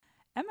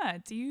Emma,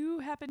 do you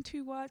happen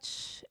to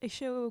watch a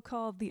show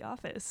called The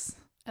Office?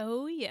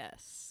 Oh,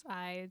 yes.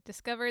 I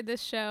discovered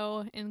this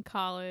show in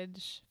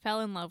college,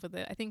 fell in love with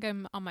it. I think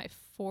I'm on my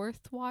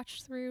fourth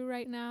watch through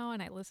right now,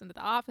 and I listened to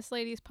the Office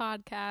Ladies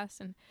podcast.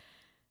 And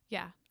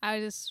yeah, I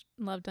just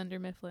love Dunder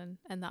Mifflin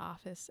and The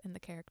Office and the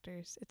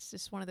characters. It's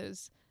just one of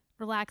those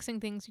relaxing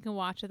things you can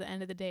watch at the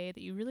end of the day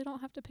that you really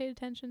don't have to pay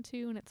attention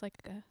to, and it's like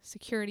a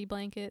security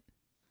blanket.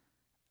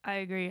 I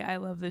agree. I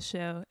love this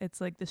show. It's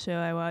like the show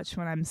I watch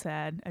when I'm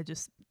sad. I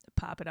just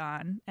pop it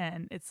on,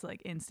 and it's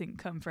like instant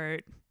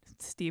comfort.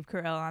 Steve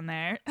Carell on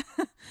there.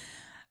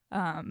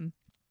 um,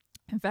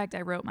 in fact,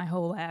 I wrote my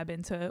whole lab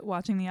into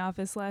watching The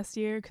Office last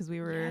year because we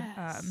were,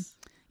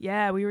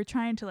 we were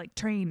trying to like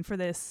train for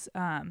this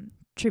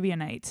trivia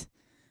night,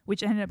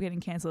 which ended up getting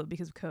canceled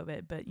because of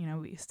COVID. But you know,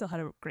 we still had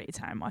a great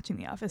time watching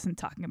The Office and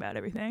talking about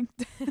everything.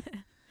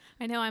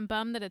 I know, I'm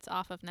bummed that it's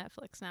off of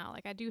Netflix now.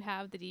 Like, I do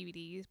have the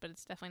DVDs, but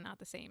it's definitely not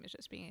the same as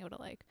just being able to,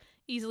 like,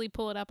 easily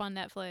pull it up on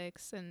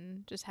Netflix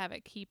and just have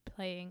it keep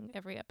playing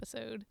every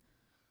episode.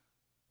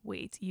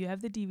 Wait, you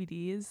have the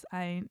DVDs?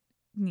 I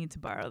need to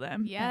borrow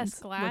them. Yes,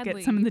 gladly.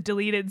 Look at some of the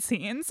deleted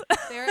scenes.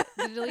 The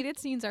deleted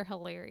scenes are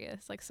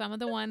hilarious. Like, some of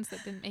the ones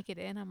that didn't make it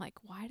in, I'm like,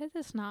 why did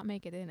this not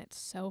make it in? It's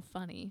so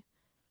funny.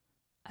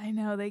 I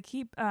know, they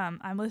keep I'm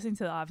listening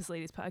to the Office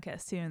Ladies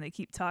podcast too, and they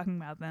keep talking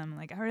about them.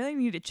 Like, I really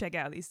need to check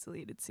out these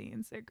deleted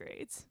scenes. They're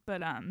great.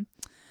 But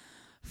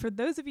for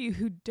those of you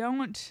who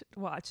don't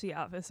watch The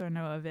Office or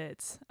know of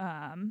it,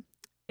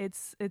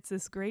 it's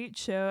this great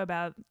show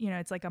about, you know,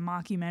 it's like a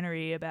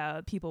mockumentary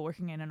about people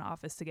working in an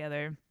office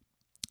together.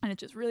 And it's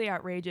just really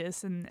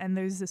outrageous. And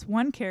there's this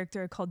one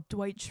character called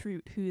Dwight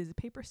Schrute, who is a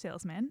paper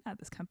salesman at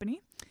this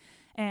company.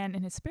 And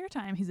in his spare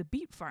time, he's a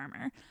beet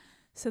farmer.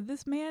 So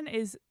this man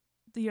is,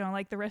 you know,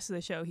 like the rest of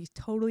the show, he's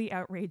totally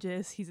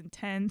outrageous. He's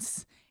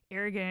intense,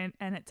 arrogant,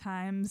 and at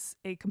times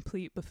a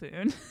complete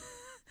buffoon.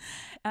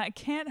 I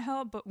can't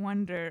help but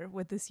wonder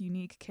with this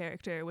unique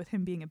character, with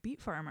him being a beet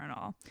farmer and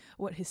all,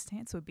 what his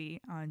stance would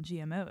be on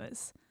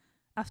GMOs.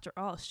 After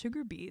all,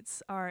 sugar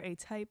beets are a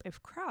type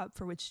of crop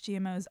for which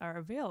GMOs are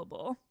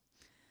available.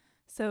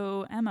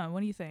 So, Emma,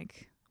 what do you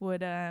think? Would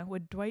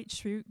Dwight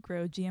Schrute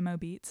grow GMO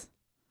beets?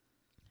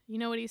 You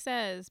know what he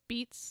says?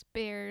 Beats,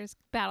 Bears,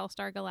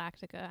 Battlestar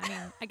Galactica. I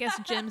mean, I guess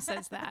Jim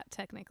says that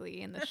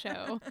technically in the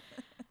show.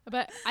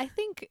 But I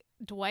think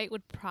Dwight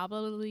would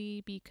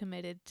probably be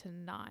committed to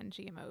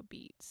non-GMO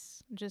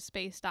beets, just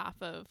based off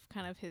of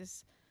kind of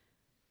his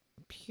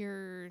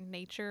pure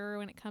nature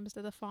when it comes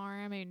to the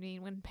farm. I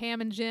mean, when Pam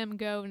and Jim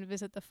go and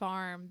visit the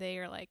farm, they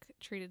are like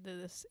treated to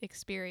this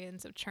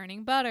experience of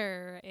churning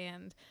butter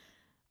and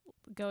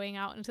going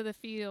out into the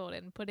field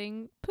and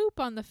putting poop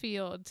on the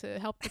field to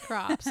help the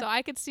crop. So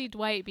I could see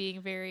Dwight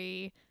being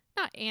very,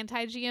 not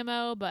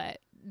anti-GMO, but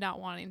not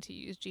wanting to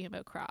use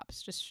GMO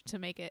crops, just to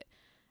make it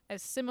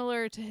as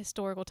similar to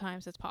historical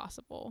times as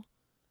possible.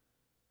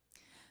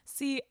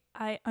 See,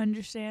 I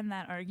understand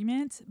that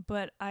argument,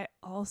 but I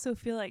also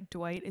feel like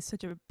Dwight is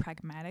such a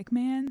pragmatic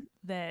man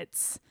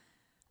that,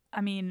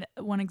 I mean,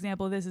 one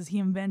example of this is he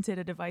invented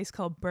a device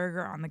called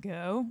Burger on the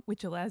Go,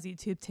 which allows you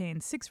to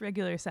obtain 6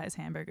 regular size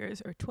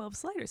hamburgers or 12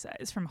 slider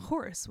size from a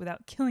horse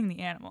without killing the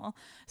animal.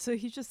 So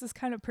he's just this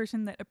kind of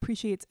person that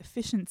appreciates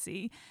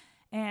efficiency.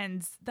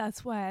 And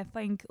that's why I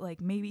think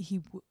like maybe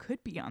he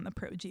could be on the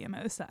pro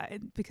GMO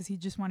side, because he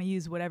just want to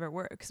use whatever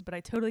works. But I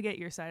totally get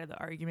your side of the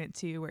argument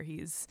too, where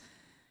he's,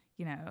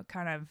 you know,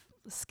 kind of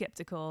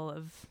skeptical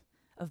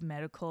of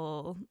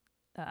medical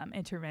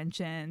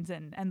interventions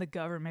and the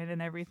government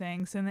and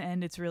everything. So in the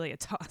end, it's really a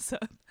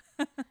toss-up.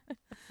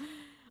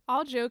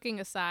 All joking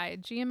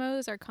aside,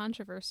 GMOs are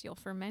controversial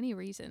for many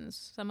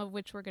reasons, some of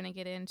which we're going to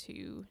get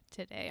into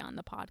today on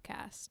the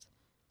podcast.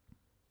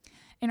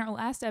 In our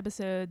last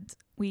episode,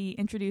 we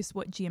introduced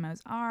what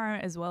GMOs are,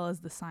 as well as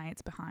the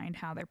science behind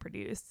how they're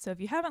produced. So if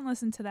you haven't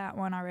listened to that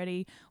one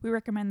already, we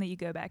recommend that you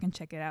go back and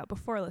check it out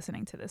before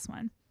listening to this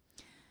one.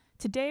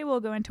 Today, we'll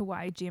go into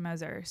why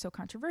GMOs are so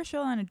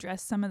controversial and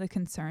address some of the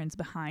concerns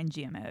behind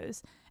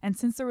GMOs. And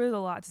since there was a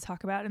lot to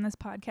talk about in this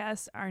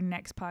podcast, our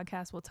next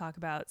podcast will talk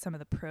about some of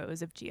the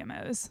pros of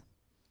GMOs.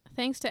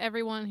 Thanks to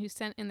everyone who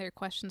sent in their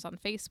questions on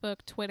Facebook,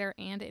 Twitter,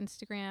 and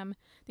Instagram.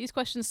 These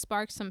questions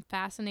sparked some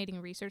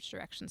fascinating research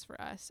directions for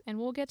us, and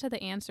we'll get to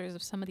the answers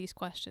of some of these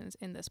questions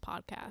in this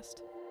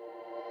podcast.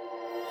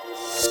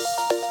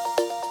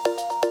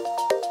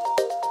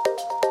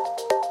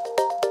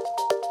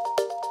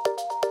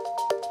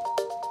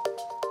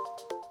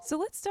 So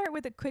let's start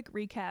with a quick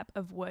recap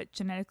of what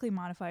genetically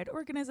modified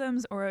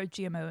organisms, or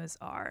GMOs,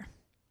 are.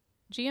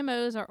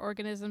 GMOs are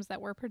organisms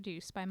that were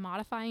produced by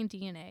modifying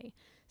DNA,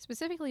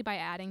 specifically by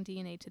adding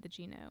DNA to the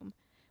genome.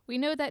 We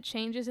know that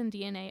changes in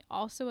DNA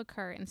also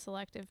occur in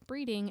selective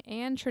breeding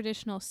and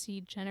traditional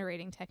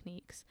seed-generating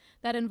techniques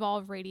that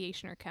involve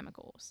radiation or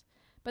chemicals.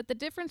 But the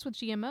difference with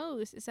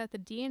GMOs is that the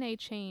DNA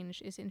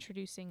change is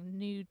introducing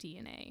new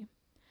DNA.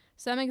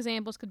 Some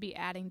examples could be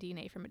adding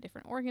DNA from a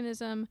different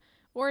organism,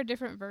 or a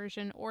different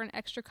version, or an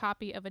extra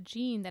copy of a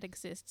gene that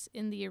exists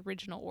in the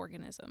original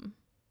organism.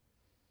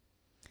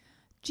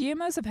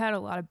 GMOs have had a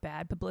lot of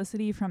bad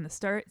publicity from the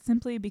start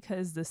simply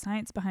because the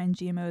science behind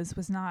GMOs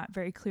was not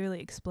very clearly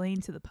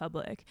explained to the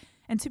public.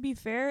 And to be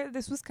fair,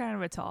 this was kind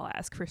of a tall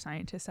ask for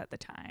scientists at the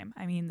time.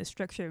 I mean, the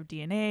structure of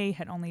DNA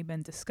had only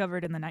been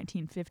discovered in the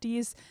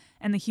 1950s,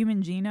 and the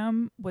human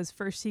genome was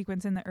first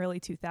sequenced in the early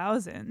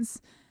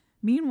 2000s.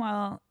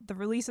 Meanwhile, the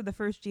release of the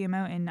first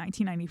GMO in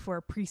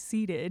 1994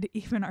 preceded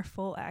even our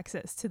full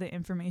access to the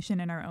information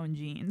in our own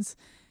genes,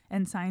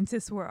 and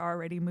scientists were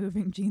already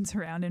moving genes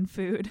around in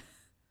food.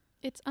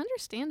 It's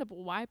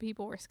understandable why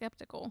people were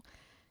skeptical.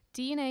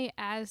 DNA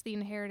as the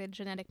inherited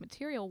genetic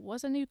material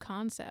was a new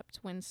concept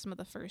when some of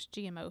the first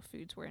GMO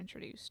foods were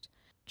introduced.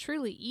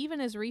 Truly,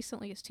 even as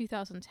recently as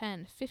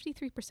 2010,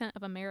 53%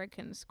 of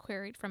Americans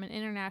queried from an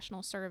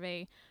international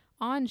survey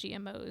on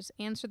GMOs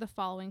answer the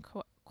following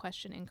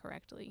question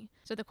incorrectly.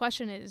 So the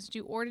question is,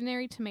 do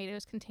ordinary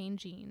tomatoes contain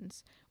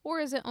genes, or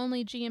is it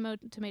only GMO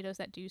tomatoes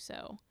that do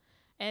so?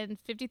 And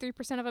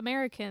 53% of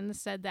Americans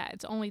said that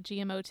it's only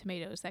GMO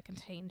tomatoes that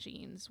contain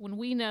genes, when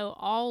we know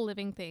all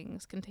living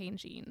things contain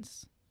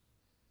genes.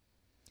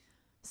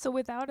 So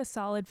without a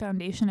solid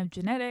foundation of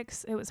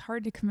genetics, it was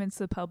hard to convince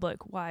the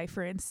public why,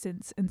 for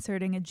instance,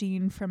 inserting a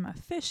gene from a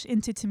fish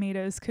into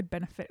tomatoes could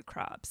benefit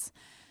crops.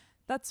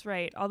 That's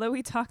right. Although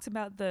we talked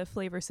about the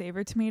Flavor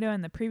Saver tomato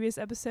in the previous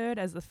episode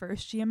as the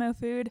first GMO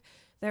food,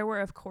 there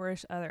were, of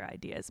course, other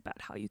ideas about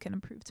how you can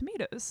improve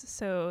tomatoes.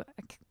 So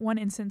one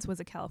instance was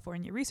a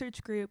California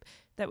research group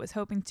that was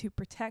hoping to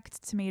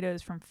protect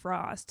tomatoes from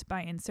frost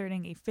by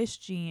inserting a fish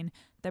gene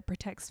that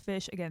protects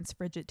fish against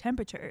frigid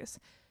temperatures.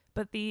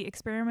 But the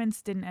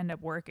experiments didn't end up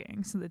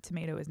working, so the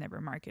tomato was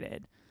never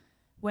marketed.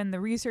 When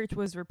the research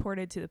was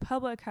reported to the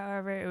public,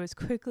 however, it was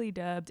quickly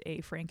dubbed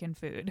a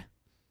frankenfood.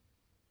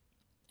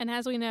 And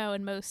as we know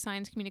in most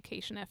science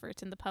communication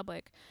efforts in the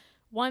public,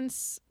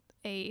 once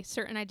a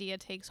certain idea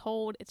takes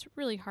hold, it's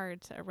really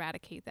hard to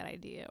eradicate that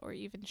idea or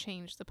even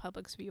change the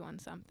public's view on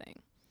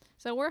something.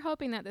 So we're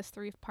hoping that this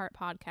 3-part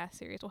podcast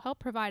series will help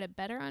provide a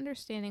better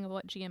understanding of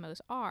what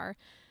GMOs are.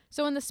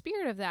 So in the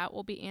spirit of that,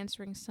 we'll be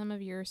answering some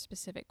of your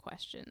specific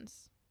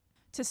questions.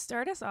 To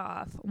start us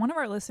off, one of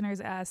our listeners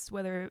asked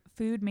whether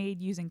food made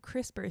using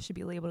CRISPR should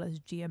be labeled as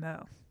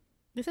GMO.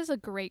 This is a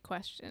great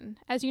question.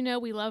 As you know,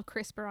 we love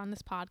CRISPR on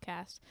this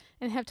podcast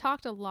and have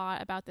talked a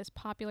lot about this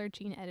popular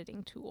gene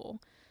editing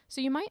tool. So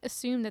you might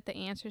assume that the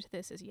answer to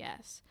this is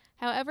yes.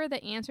 However,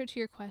 the answer to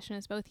your question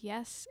is both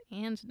yes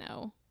and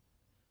no.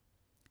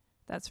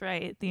 That's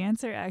right. The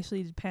answer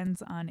actually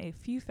depends on a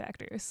few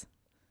factors.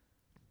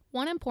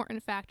 One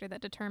important factor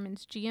that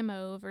determines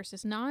GMO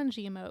versus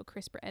non-GMO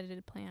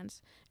CRISPR-edited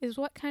plants is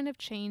what kind of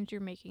change you're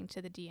making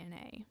to the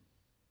DNA.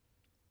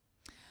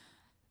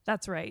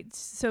 That's right.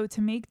 So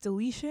to make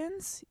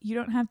deletions, you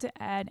don't have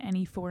to add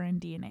any foreign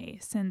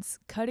DNA, since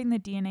cutting the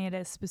DNA at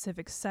a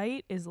specific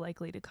site is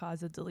likely to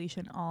cause a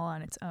deletion all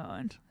on its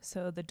own.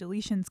 So the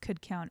deletions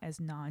could count as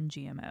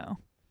non-GMO.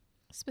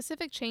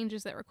 Specific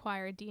changes that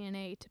require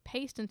DNA to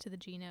paste into the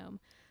genome,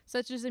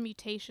 such as a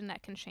mutation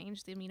that can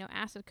change the amino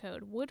acid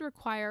code, would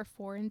require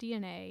foreign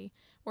DNA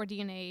or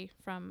DNA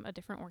from a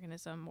different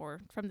organism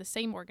or from the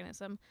same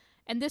organism,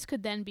 and this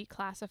could then be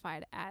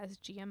classified as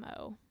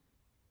GMO.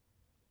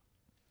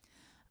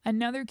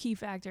 Another key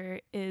factor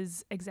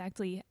is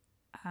exactly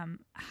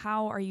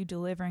how are you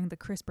delivering the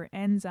CRISPR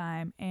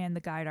enzyme and the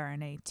guide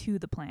RNA to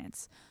the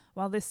plants.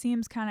 While this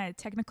seems kind of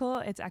technical,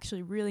 it's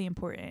actually really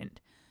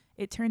important.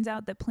 It turns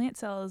out that plant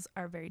cells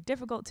are very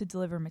difficult to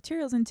deliver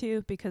materials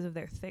into because of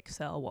their thick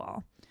cell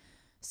wall.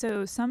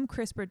 So some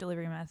CRISPR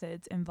delivery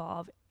methods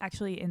involve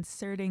actually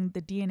inserting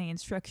the DNA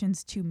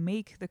instructions to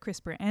make the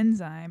CRISPR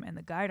enzyme and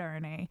the guide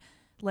RNA,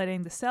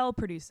 letting the cell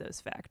produce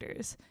those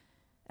factors.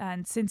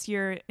 And since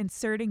you're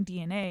inserting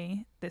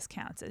DNA, this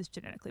counts as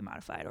genetically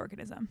modified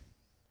organism.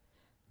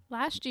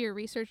 Last year,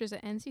 researchers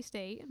at NC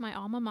State, my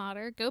alma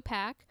mater, go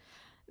Pack,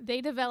 they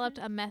developed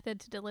a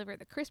method to deliver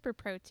the CRISPR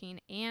protein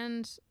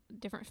and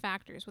different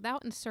factors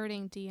without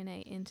inserting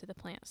DNA into the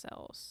plant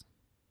cells.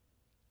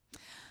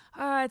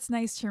 It's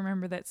nice to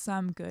remember that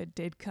some good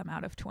did come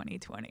out of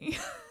 2020.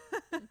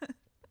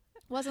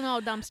 Wasn't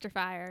all dumpster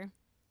fire.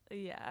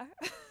 Yeah.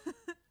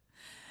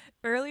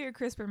 Earlier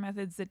CRISPR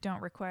methods that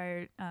don't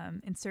require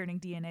inserting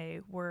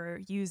DNA were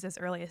used as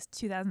early as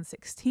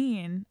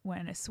 2016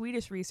 when a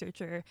Swedish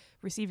researcher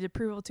received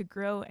approval to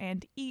grow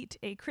and eat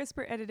a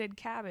CRISPR-edited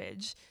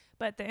cabbage.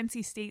 But the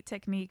NC State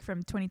technique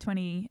from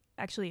 2020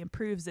 actually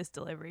improves this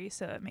delivery,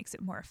 so it makes it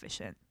more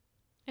efficient.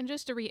 And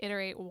just to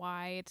reiterate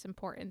why it's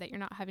important that you're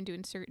not having to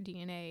insert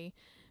DNA,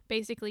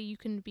 basically you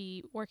can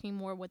be working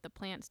more with the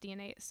plant's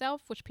DNA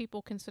itself, which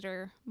people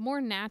consider more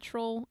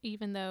natural,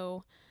 even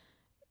though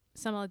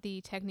some of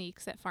the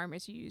techniques that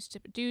farmers use to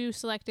do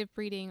selective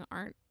breeding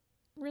aren't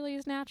really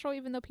as natural,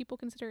 even though people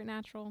consider it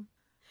natural.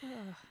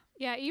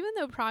 Yeah, even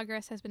though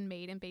progress has been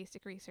made in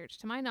basic research,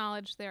 to my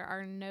knowledge, there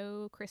are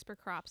no CRISPR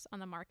crops on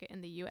the market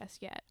in the U.S.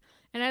 yet.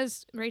 And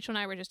as Rachel and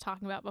I were just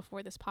talking about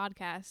before this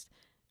podcast,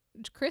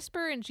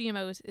 CRISPR and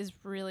GMOs is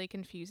really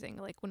confusing.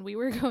 Like when we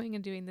were going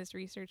and doing this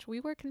research, we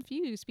were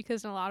confused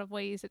because in a lot of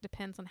ways it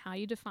depends on how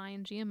you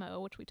define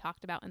GMO, which we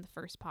talked about in the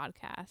first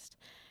podcast.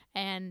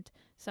 And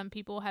some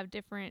people have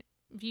different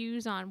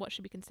views on what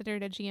should be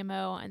considered a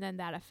GMO, and then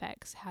that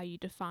affects how you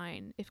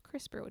define if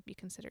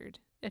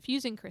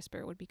using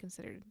CRISPR would be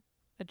considered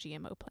a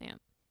GMO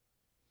plant.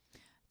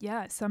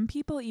 Yeah, some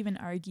people even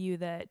argue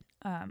that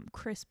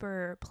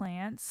CRISPR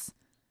plants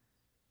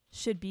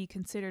should be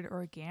considered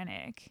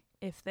organic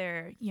if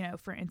they're,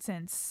 for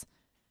instance,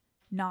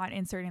 not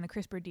inserting the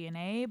CRISPR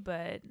DNA,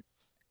 but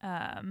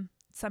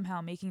somehow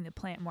making the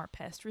plant more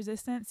pest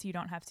resistant so you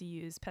don't have to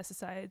use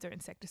pesticides or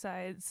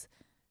insecticides,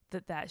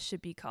 that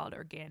should be called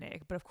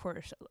organic. But of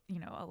course,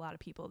 a lot of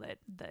people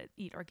that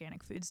eat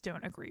organic foods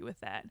don't agree with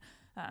that.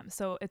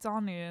 So it's all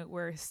new.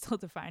 We're still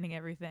defining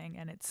everything,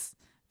 and it's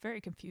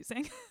very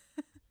confusing.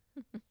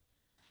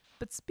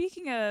 But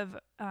speaking of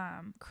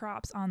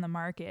crops on the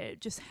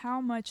market, just how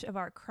much of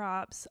our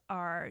crops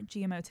are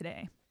GMO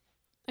today?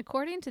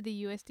 According to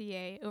the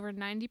USDA, over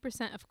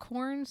 90% of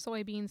corn,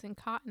 soybeans, and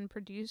cotton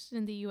produced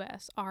in the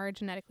U.S. are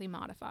genetically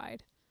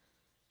modified.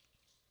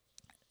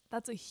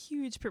 That's a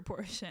huge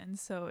proportion,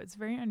 so it's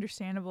very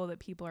understandable that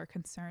people are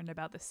concerned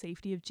about the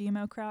safety of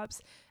GMO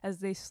crops as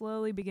they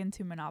slowly begin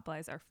to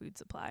monopolize our food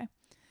supply.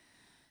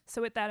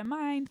 So with that in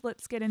mind,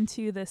 let's get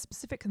into the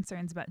specific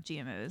concerns about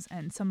GMOs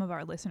and some of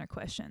our listener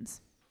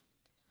questions.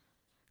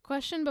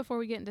 Question before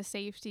we get into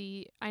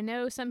safety. I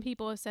know some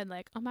people have said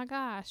like, oh my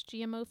gosh,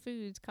 GMO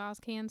foods cause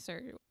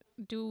cancer.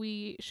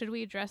 Should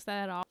we address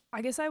that at all?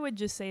 I guess I would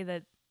just say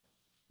that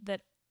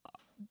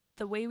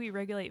the way we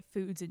regulate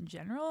foods in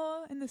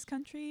general in this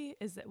country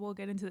is that, we'll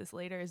get into this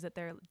later, is that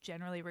they're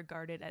generally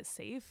regarded as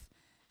safe.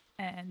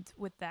 And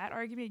with that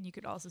argument, you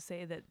could also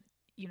say that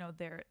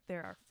there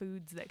are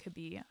foods that could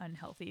be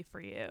unhealthy for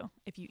you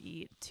if you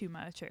eat too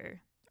much or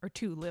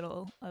too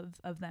little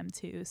of them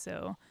too.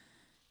 So,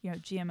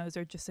 GMOs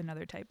are just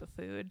another type of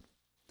food.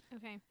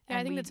 Okay. Yeah,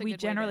 I think that's a good we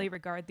generally way to...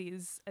 regard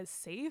these as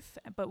safe,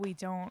 but we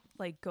don't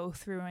go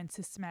through and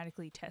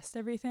systematically test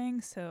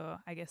everything. So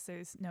I guess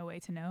there's no way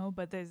to know,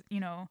 but there's,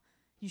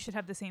 you should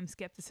have the same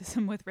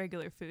skepticism with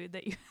regular food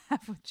that you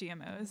have with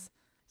GMOs.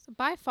 So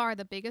by far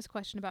the biggest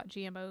question about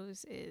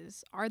GMOs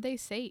is, are they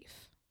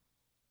safe?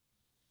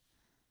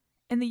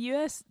 In the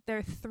U.S., there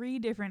are 3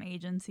 different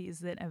agencies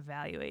that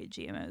evaluate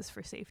GMOs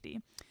for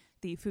safety.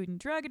 The Food and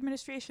Drug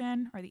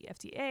Administration, or the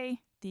FDA,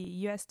 the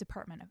U.S.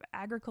 Department of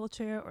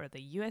Agriculture, or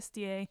the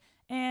USDA,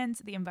 and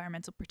the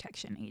Environmental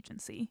Protection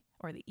Agency,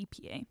 or the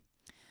EPA.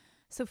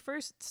 So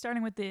first,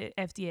 starting with the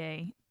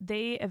FDA,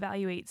 they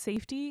evaluate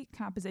safety,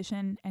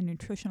 composition, and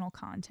nutritional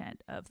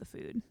content of the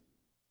food.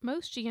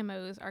 Most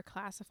GMOs are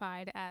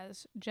classified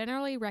as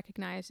generally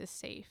recognized as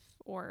safe,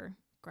 or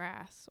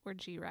GRAS, or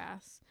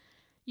GRAS.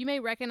 You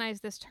may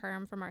recognize this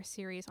term from our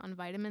series on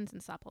vitamins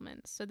and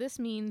supplements. So this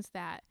means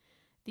that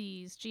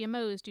these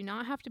GMOs do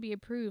not have to be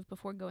approved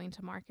before going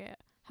to market.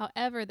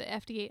 However, the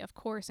FDA, of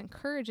course,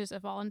 encourages a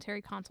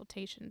voluntary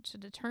consultation to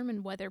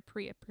determine whether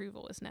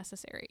pre-approval is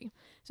necessary.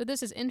 So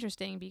this is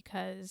interesting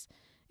because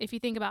if you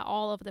think about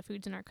all of the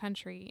foods in our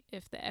country,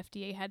 if the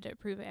FDA had to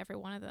approve every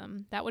one of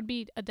them, that would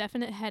be a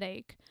definite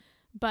headache.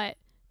 But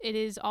it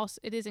is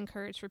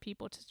encouraged for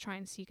people to try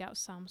and seek out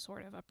some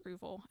sort of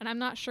approval. And I'm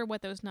not sure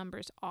what those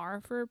numbers are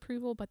for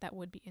approval, but that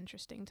would be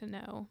interesting to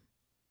know.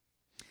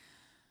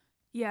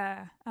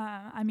 Yeah,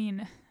 I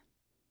mean,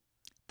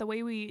 the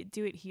way we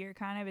do it here,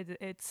 kind of,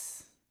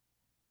 it's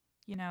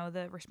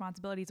the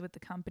responsibilities with the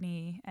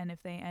company, and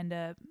if they end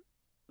up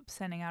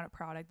sending out a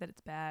product that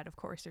it's bad, of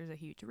course there's a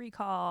huge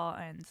recall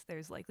and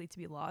there's likely to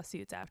be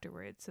lawsuits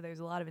afterwards. So there's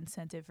a lot of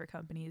incentive for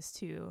companies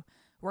to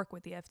work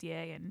with the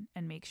FDA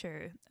and make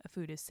sure a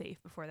food is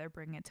safe before they're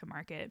bringing it to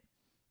market.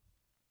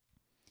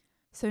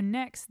 So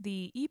next,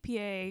 the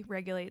EPA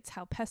regulates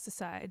how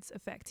pesticides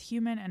affect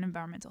human and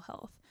environmental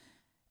health.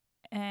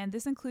 And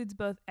this includes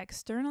both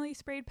externally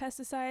sprayed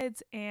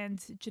pesticides and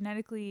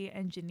genetically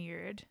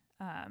engineered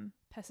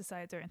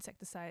pesticides or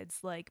insecticides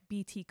like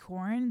BT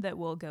corn that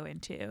we'll go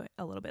into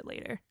a little bit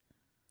later.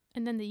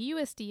 And then the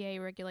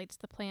USDA regulates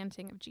the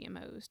planting of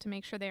GMOs to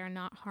make sure they are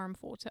not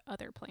harmful to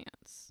other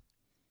plants.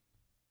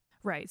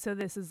 Right. So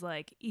this is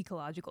like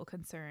ecological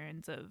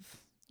concerns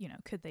of,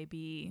 could they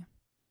be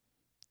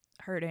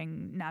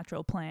hurting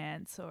natural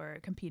plants or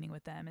competing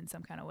with them in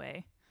some kind of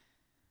way?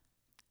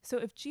 So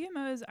if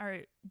GMOs are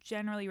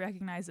generally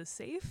recognized as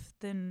safe,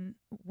 then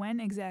when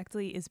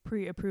exactly is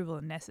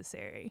pre-approval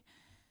necessary?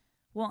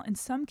 Well, in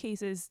some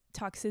cases,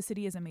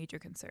 toxicity is a major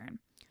concern.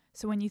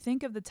 So when you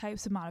think of the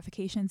types of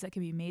modifications that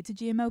can be made to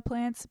GMO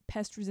plants,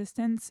 pest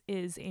resistance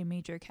is a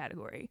major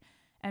category.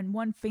 And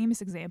one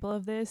famous example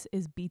of this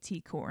is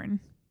BT corn.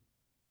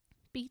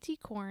 BT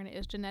corn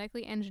is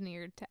genetically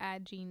engineered to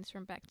add genes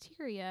from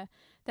bacteria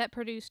that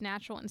produce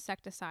natural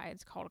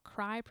insecticides called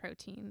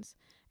cryoproteins.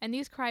 And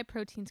these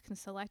cryoproteins can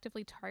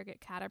selectively target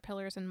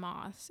caterpillars and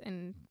moths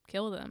and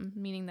kill them,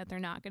 meaning that they're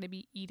not going to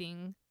be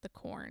eating the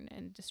corn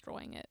and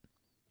destroying it.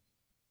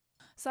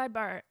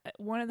 Sidebar,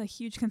 one of the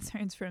huge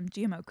concerns from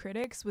GMO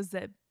critics was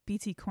that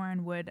BT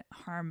corn would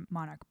harm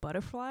monarch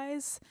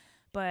butterflies,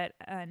 but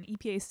an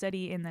EPA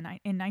study in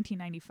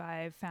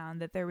 1995 found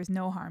that there was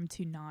no harm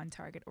to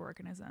non-target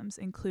organisms,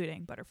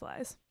 including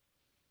butterflies.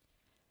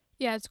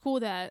 Yeah, it's cool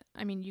that,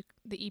 the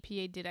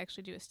EPA did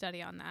actually do a study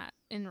on that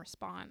in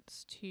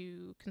response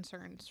to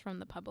concerns from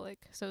the public.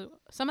 So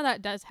some of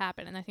that does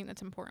happen, and I think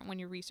that's important when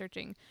you're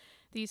researching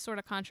these sort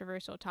of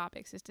controversial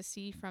topics, is to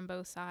see from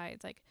both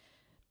sides, like,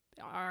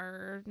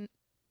 are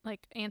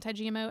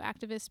anti-GMO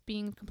activists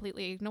being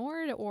completely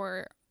ignored,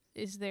 or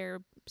is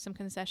there some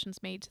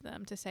concessions made to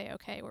them to say,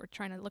 okay, we're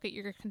trying to look at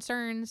your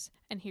concerns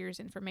and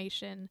here's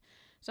information.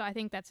 So I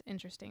think that's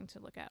interesting to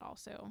look at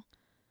also.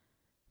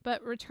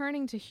 But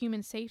returning to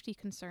human safety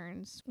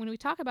concerns, when we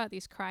talk about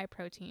these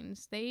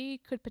cryoproteins, they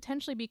could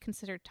potentially be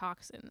considered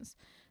toxins.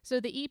 So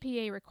the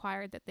EPA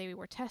required that they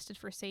were tested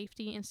for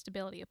safety and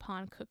stability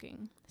upon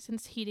cooking,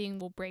 since heating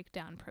will break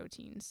down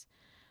proteins.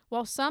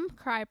 While some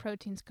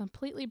cryoproteins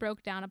completely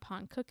broke down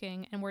upon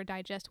cooking and were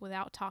digested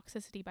without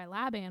toxicity by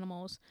lab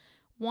animals,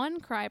 one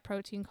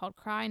cryoprotein called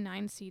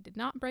Cry9C did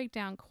not break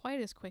down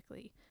quite as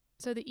quickly.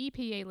 So the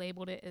EPA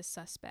labeled it as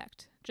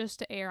suspect, just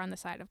to err on the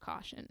side of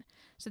caution.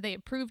 So they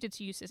approved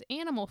its use as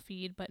animal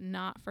feed, but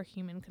not for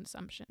human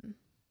consumption.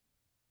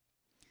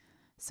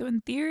 So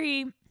in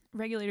theory,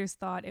 regulators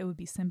thought it would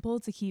be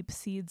simple to keep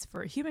seeds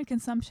for human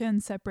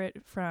consumption separate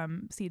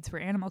from seeds for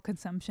animal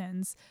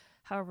consumptions.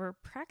 However,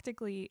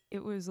 practically,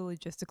 it was a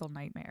logistical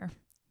nightmare.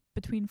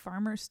 Between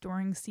farmers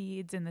storing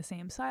seeds in the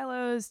same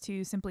silos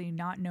to simply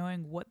not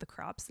knowing what the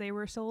crops they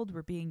were sold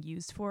were being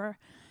used for,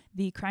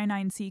 the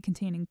Cry9C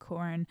containing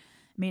corn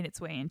made its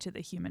way into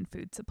the human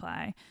food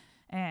supply.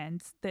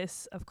 And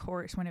this, of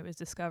course, when it was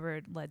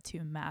discovered, led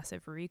to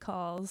massive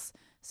recalls.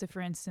 So,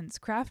 for instance,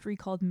 Kraft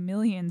recalled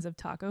millions of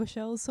taco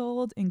shells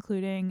sold,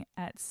 including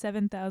at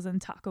 7,000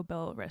 Taco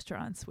Bell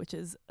restaurants, which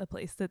is a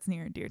place that's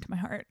near and dear to my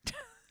heart.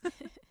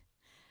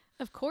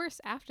 Of course,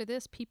 after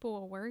this, people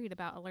were worried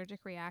about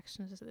allergic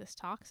reactions to this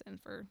toxin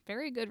for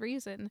very good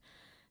reason.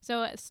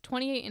 So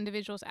 28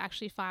 individuals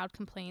actually filed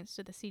complaints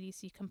to the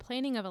CDC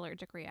complaining of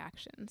allergic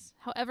reactions.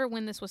 However,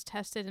 when this was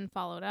tested and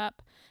followed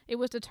up, it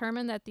was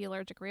determined that the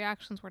allergic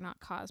reactions were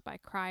not caused by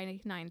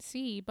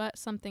Cry9C, but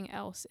something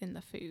else in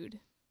the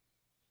food.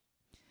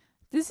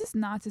 This is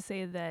not to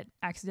say that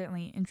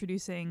accidentally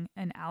introducing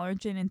an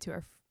allergen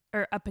into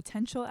or a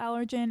potential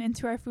allergen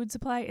into our food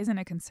supply isn't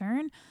a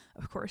concern.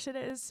 Of course it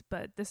is,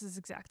 but this is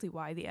exactly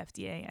why the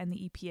FDA and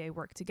the EPA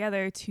work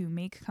together to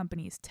make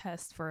companies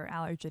test for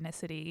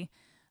allergenicity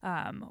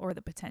or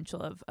the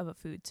potential of a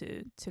food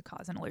to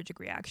cause an allergic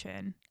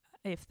reaction,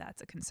 if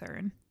that's a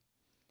concern.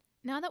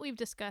 Now that we've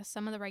discussed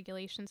some of the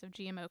regulations of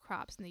GMO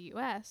crops in the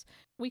U.S.,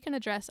 we can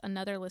address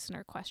another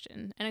listener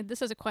question. And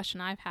this is a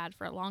question I've had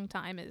for a long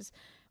time, is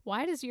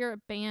why does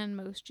Europe ban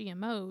most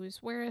GMOs,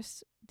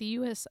 whereas the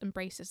U.S.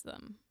 embraces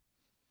them?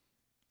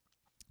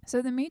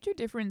 So the major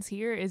difference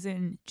here is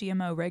in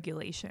GMO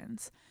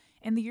regulations.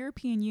 In the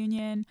European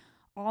Union,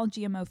 all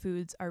GMO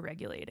foods are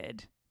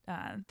regulated.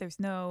 There's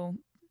no,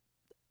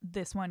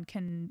 this one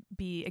can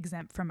be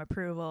exempt from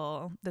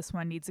approval, this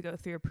one needs to go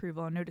through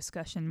approval, no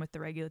discussion with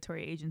the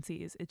regulatory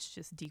agencies. It's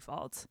just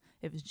default.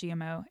 If it's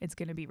GMO, it's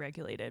going to be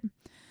regulated.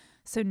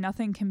 So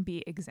nothing can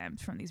be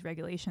exempt from these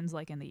regulations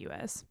like in the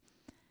US.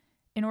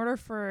 In order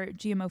for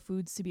GMO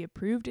foods to be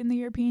approved in the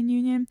European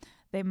Union,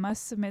 they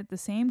must submit the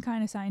same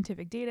kind of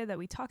scientific data that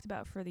we talked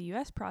about for the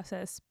US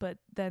process, but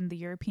then the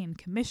European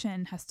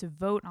Commission has to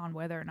vote on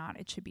whether or not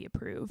it should be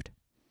approved.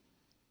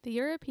 The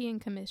European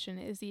Commission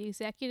is the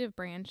executive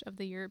branch of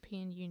the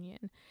European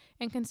Union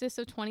and consists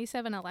of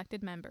 27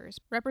 elected members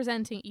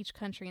representing each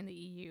country in the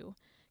EU.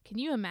 Can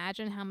you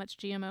imagine how much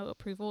GMO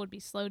approval would be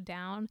slowed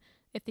down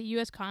if the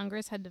US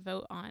Congress had to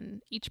vote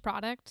on each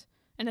product?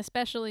 And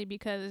especially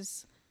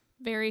because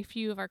very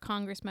few of our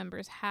Congress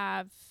members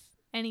have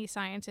any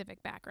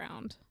scientific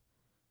background.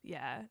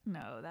 Yeah,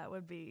 no, that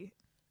would be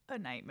a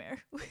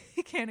nightmare.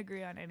 We can't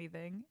agree on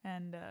anything.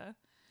 And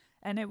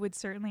it would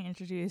certainly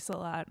introduce a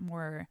lot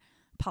more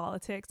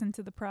politics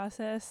into the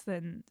process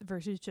than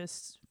versus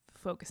just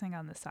focusing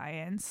on the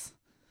science.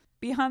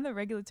 Beyond the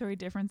regulatory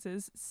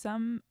differences,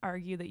 some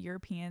argue that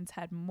Europeans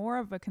had more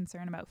of a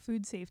concern about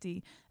food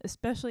safety,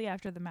 especially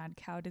after the mad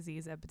cow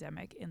disease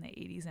epidemic in the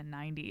 80s and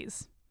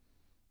 90s.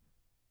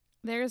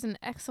 There's an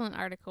excellent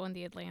article in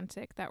The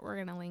Atlantic that we're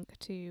going to link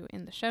to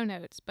in the show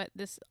notes, but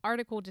this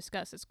article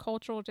discusses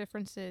cultural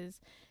differences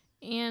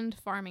and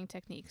farming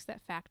techniques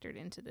that factored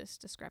into this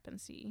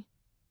discrepancy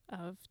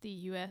of the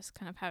U.S.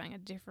 kind of having a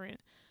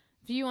different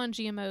view on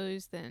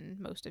GMOs than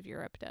most of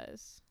Europe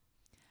does.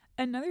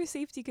 Another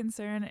safety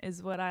concern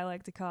is what I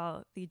like to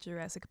call the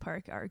Jurassic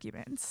Park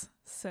arguments.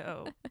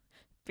 So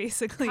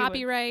basically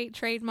copyright,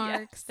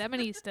 trademarks,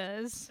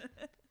 Demonistas.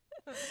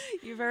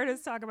 You've heard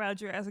us talk about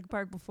Jurassic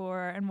Park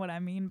before, and what I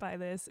mean by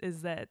this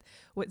is that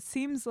what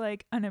seems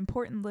like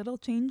unimportant little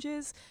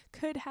changes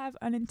could have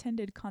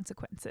unintended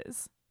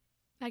consequences.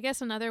 I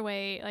guess another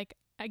way,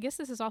 I guess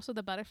this is also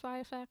the butterfly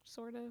effect,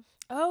 sort of.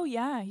 Oh,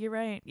 yeah, you're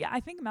right. Yeah,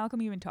 I think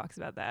Malcolm even talks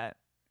about that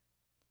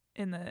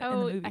in the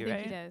movie, I think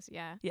right? he does,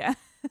 yeah. Yeah.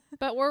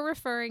 But we're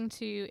referring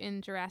to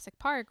in Jurassic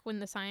Park when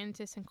the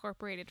scientists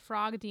incorporated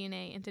frog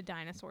DNA into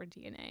dinosaur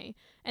DNA.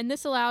 And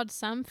this allowed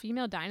some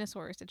female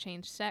dinosaurs to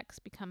change sex,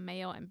 become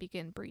male, and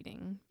begin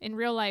breeding. In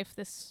real life,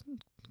 this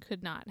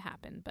could not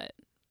happen, but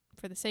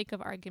for the sake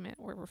of argument,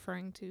 we're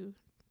referring to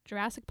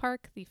Jurassic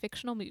Park, the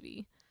fictional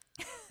movie.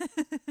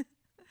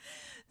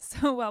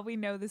 So while we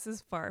know this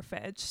is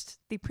far-fetched,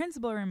 the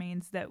principle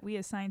remains that we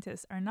as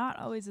scientists are not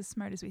always as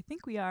smart as we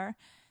think we are,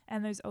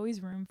 and there's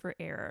always room for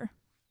error.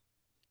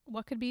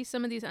 What could be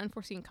some of these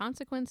unforeseen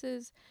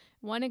consequences?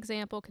 One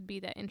example could be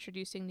that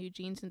introducing new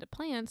genes into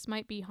plants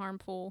might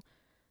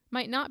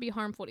not be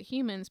harmful to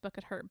humans, but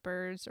could hurt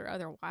birds or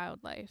other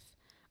wildlife.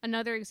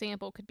 Another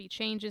example could be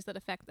changes that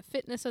affect the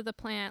fitness of the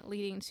plant,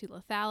 leading to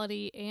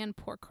lethality and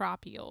poor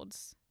crop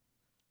yields.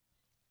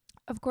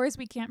 Of course,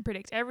 we can't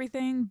predict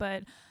everything,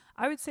 but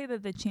I would say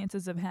that the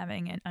chances of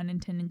having an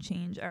unintended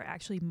change are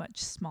actually much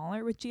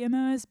smaller with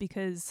GMOs,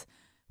 because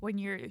when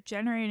you're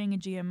generating a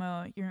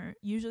GMO, you're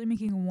usually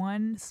making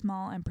one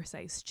small and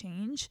precise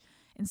change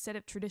instead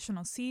of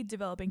traditional seed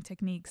developing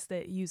techniques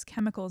that use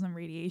chemicals and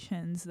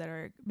radiations that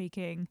are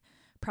making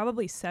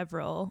probably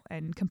several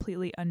and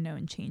completely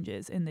unknown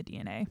changes in the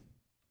DNA.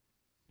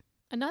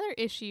 Another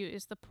issue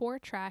is the poor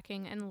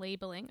tracking and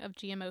labeling of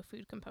GMO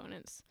food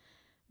components.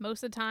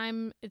 Most of the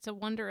time, it's a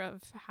wonder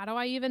of, how do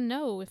I even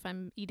know if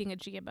I'm eating a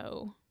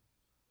GMO?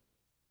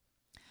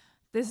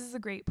 This is a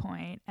great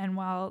point, and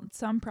while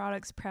some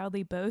products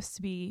proudly boast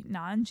to be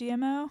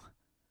non-GMO,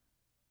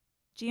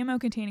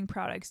 GMO-containing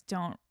products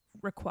don't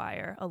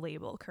require a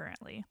label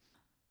currently.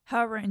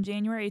 However, in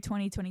January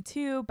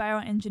 2022,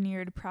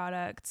 bioengineered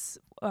products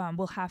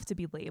will have to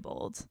be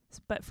labeled,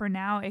 but for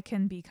now it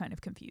can be kind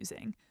of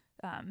confusing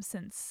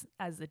since,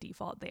 as the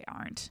default, they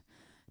aren't.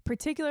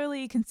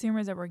 Particularly,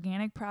 consumers of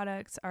organic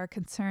products are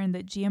concerned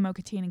that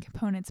GMO-containing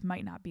components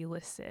might not be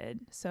listed.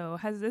 So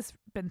has this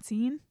been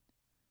seen?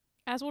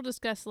 As we'll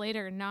discuss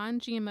later,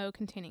 non-GMO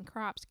containing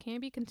crops can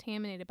be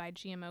contaminated by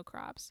GMO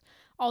crops,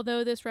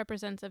 although this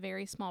represents a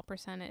very small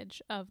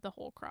percentage of the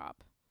whole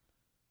crop.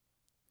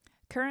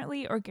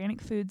 Currently,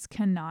 organic foods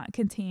cannot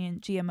contain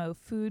GMO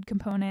food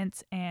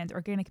components, and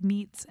organic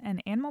meats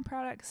and animal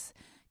products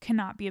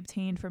cannot be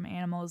obtained from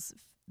animals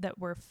that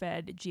were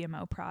fed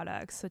GMO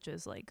products, such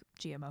as like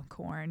GMO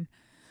corn.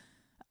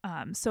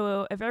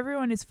 So if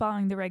everyone is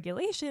following the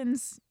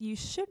regulations, you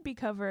should be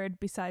covered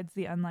besides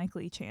the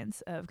unlikely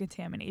chance of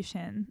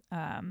contamination.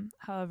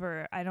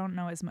 However, I don't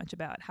know as much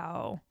about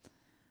how,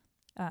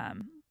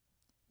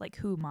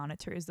 who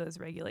monitors those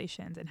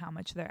regulations and how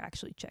much they're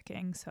actually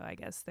checking. So I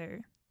guess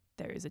there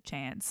is a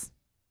chance.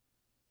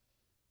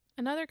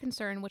 Another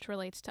concern, which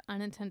relates to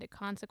unintended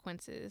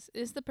consequences,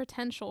 is the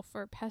potential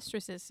for pest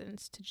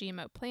resistance to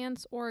GMO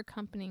plants or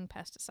accompanying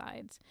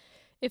pesticides.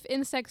 If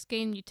insects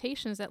gain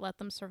mutations that let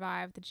them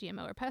survive the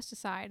GMO or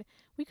pesticide,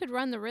 we could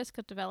run the risk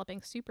of developing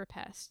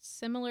superpests,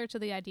 similar to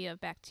the idea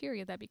of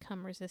bacteria that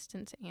become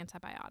resistant to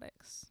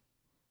antibiotics.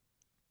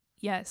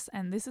 Yes,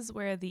 and this is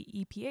where the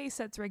EPA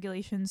sets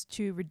regulations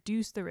to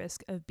reduce the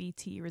risk of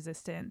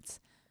BT-resistant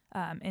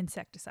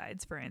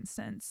insecticides, for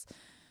instance.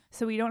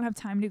 So we don't have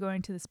time to go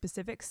into the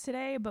specifics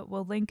today, but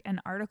we'll link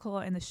an article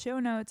in the show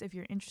notes if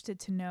you're interested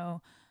to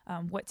know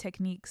what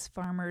techniques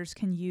farmers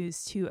can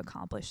use to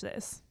accomplish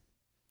this.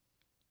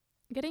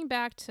 Getting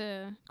back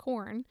to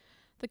corn,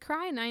 the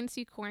Cry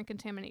 9C corn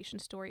contamination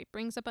story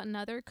brings up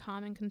another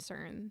common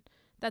concern,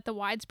 that the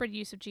widespread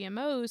use of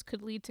GMOs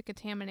could lead to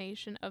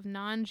contamination of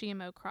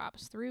non-GMO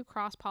crops through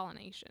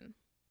cross-pollination.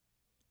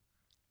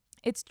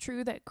 It's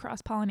true that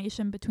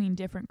cross-pollination between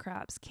different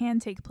crops can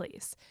take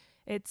place.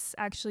 It's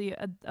actually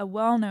a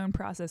well-known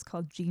process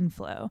called gene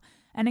flow,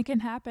 and it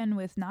can happen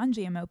with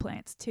non-GMO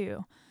plants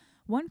too.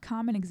 One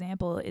common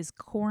example is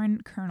corn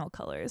kernel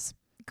colors.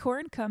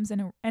 Corn comes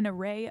in an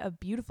array of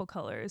beautiful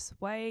colors,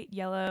 white,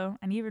 yellow,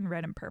 and even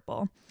red and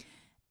purple,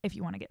 if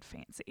you want to get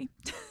fancy.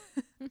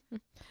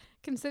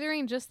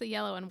 Considering just the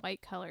yellow and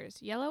white colors,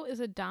 yellow is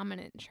a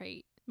dominant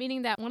trait,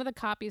 meaning that one of the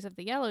copies of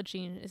the yellow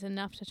gene is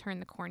enough to turn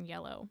the corn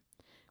yellow,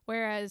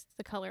 whereas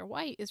the color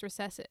white is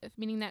recessive,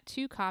 meaning that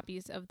 2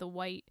 copies of the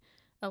white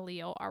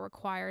allele are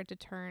required to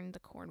turn the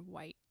corn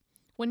white.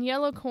 When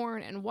yellow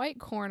corn and white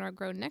corn are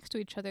grown next to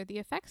each other, the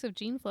effects of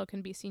gene flow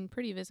can be seen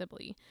pretty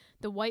visibly.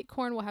 The white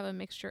corn will have a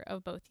mixture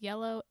of both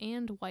yellow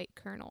and white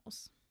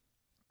kernels.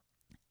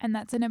 And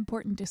that's an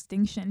important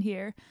distinction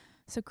here.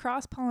 So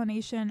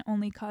cross-pollination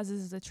only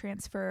causes the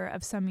transfer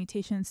of some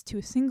mutations to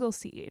a single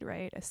seed,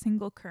 right? A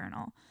single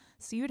kernel.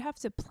 So you'd have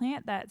to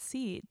plant that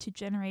seed to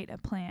generate a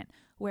plant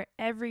where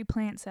every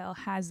plant cell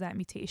has that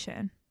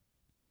mutation.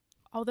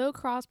 Although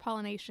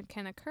cross-pollination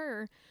can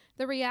occur,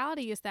 the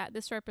reality is that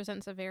this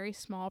represents a very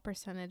small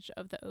percentage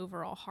of the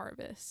overall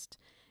harvest,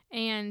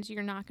 and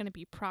you're not going to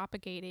be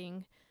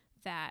propagating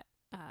that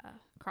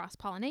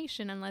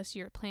cross-pollination unless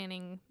you're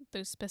planting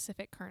those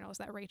specific kernels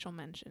that Rachel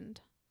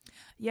mentioned.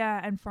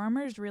 Yeah, and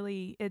farmers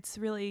it's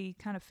really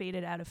kind of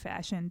faded out of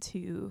fashion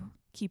to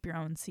keep your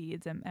own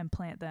seeds and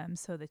plant them,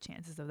 so the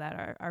chances of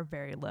that are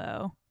very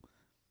low.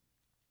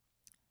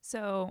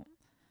 So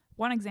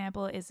One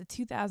example is a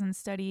 2000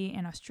 study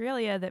in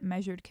Australia that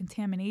measured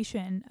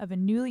contamination of a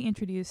newly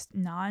introduced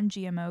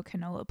non-GMO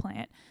canola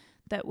plant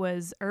that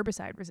was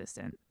herbicide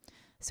resistant.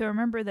 So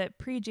remember that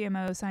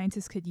pre-GMO,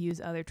 scientists could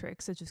use other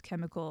tricks such as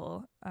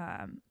chemicals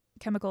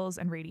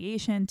and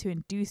radiation to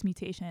induce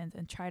mutations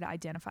and try to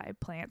identify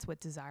plants with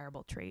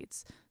desirable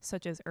traits,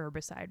 such as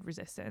herbicide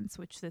resistance,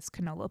 which this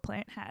canola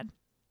plant had.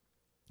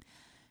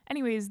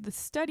 Anyways, the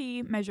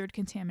study measured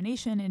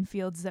contamination in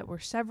fields that were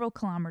several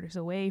kilometers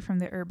away from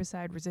the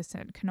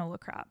herbicide-resistant canola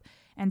crop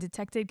and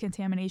detected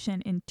contamination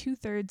in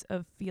 2/3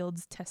 of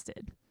fields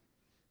tested.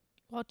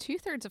 While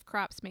 2/3 of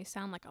crops may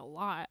sound like a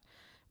lot,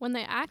 when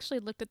they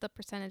actually looked at the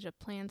percentage of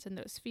plants in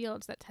those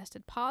fields that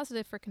tested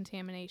positive for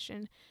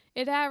contamination,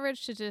 it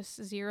averaged to just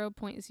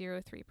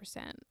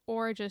 0.03%,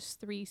 or just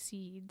 3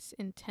 seeds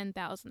in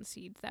 10,000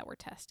 seeds that were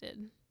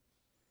tested.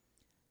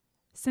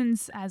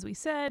 Since, as we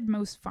said,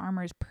 most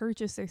farmers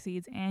purchase their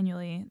seeds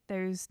annually,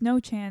 there's no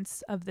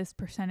chance of this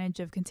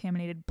percentage of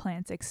contaminated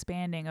plants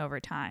expanding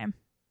over time.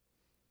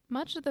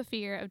 Much of the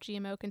fear of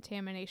GMO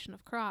contamination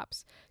of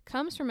crops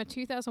comes from a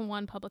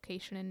 2001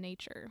 publication in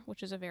Nature,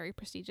 which is a very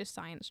prestigious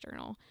science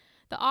journal.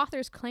 The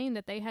authors claimed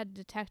that they had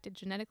detected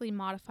genetically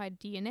modified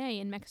DNA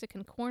in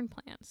Mexican corn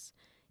plants,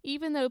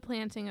 even though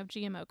planting of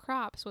GMO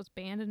crops was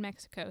banned in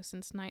Mexico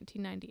since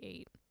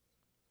 1998.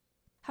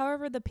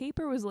 However, the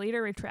paper was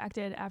later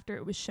retracted after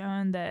it was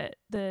shown that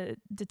the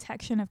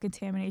detection of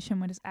contamination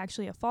was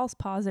actually a false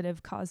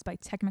positive caused by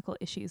technical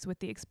issues with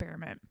the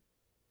experiment.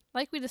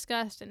 Like we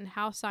discussed in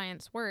How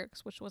Science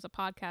Works, which was a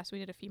podcast we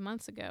did a few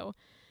months ago,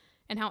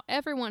 and how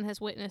everyone has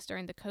witnessed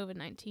during the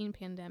COVID-19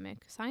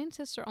 pandemic,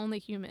 scientists are only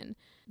human.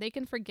 They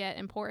can forget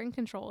important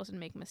controls and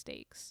make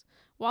mistakes.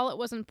 While it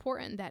was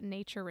important that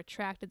Nature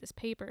retracted this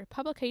paper,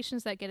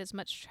 publications that get as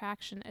much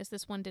traction as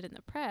this one did in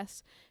the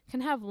press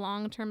can have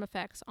long-term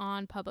effects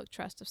on public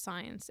trust of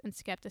science and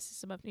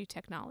skepticism of new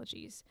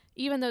technologies,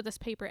 even though this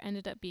paper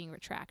ended up being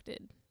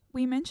retracted.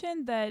 We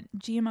mentioned that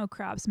GMO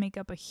crops make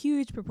up a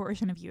huge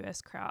proportion of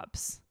U.S.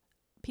 crops.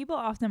 People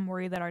often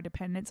worry that our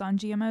dependence on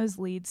GMOs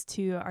leads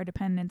to our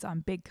dependence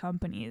on big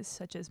companies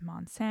such as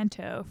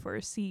Monsanto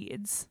for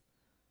seeds.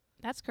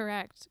 That's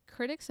correct.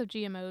 Critics of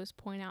GMOs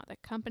point out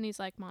that companies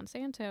like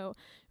Monsanto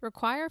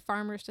require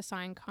farmers to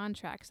sign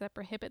contracts that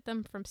prohibit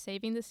them from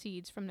saving the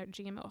seeds from their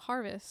GMO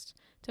harvest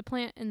to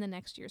plant in the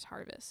next year's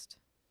harvest.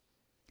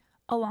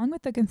 Along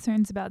with the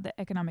concerns about the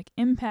economic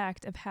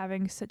impact of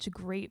having such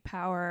great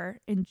power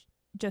in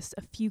just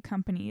a few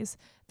companies,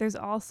 there's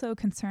also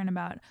concern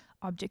about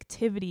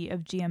objectivity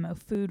of GMO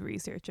food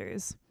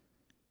researchers.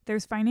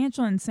 There's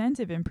financial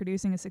incentive in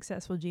producing a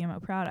successful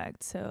GMO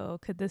product, so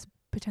could this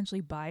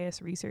potentially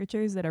bias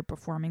researchers that are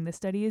performing the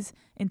studies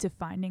into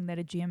finding that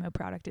a GMO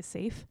product is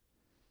safe?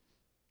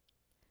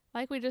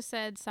 Like we just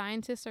said,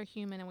 scientists are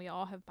human and we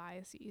all have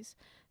biases.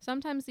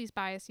 Sometimes these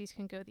biases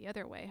can go the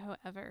other way,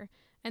 however,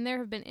 and there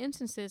have been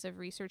instances of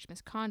research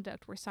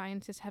misconduct where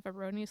scientists have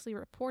erroneously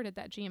reported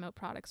that GMO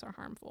products are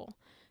harmful.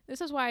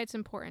 This is why it's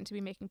important to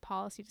be making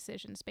policy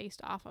decisions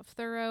based off of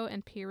thorough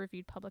and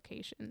peer-reviewed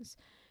publications.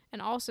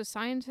 And also,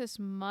 scientists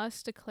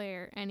must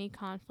declare any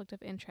conflict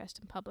of interest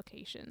in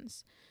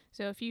publications.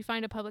 So if you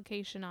find a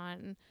publication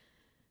on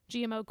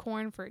GMO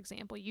corn, for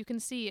example, you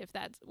can see if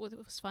that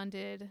was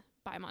funded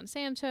by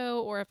Monsanto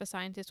or if a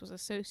scientist was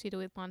associated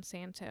with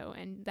Monsanto,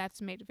 and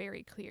that's made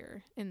very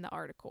clear in the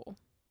article.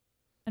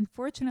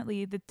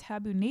 Unfortunately, the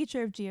taboo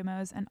nature of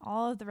GMOs and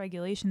all of the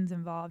regulations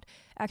involved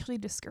actually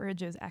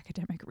discourages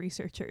academic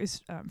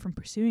researchers from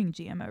pursuing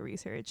GMO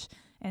research,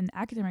 and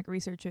academic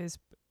researchers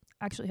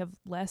actually have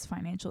less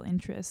financial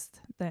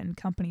interest than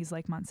companies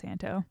like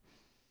Monsanto.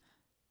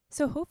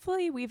 So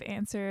hopefully we've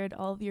answered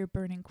all of your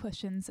burning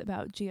questions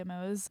about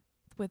GMOs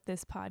with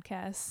this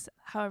podcast.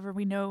 However,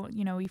 we know,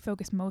 we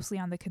focus mostly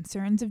on the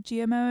concerns of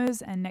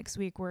GMOs, and next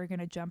week we're going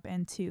to jump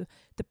into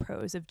the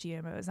pros of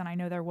GMOs. And I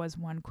know there was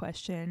one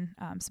question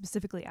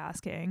specifically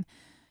asking,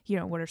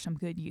 what are some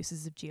good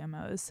uses of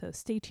GMOs? So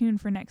stay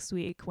tuned for next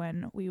week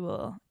when we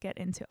will get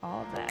into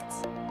all of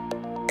that.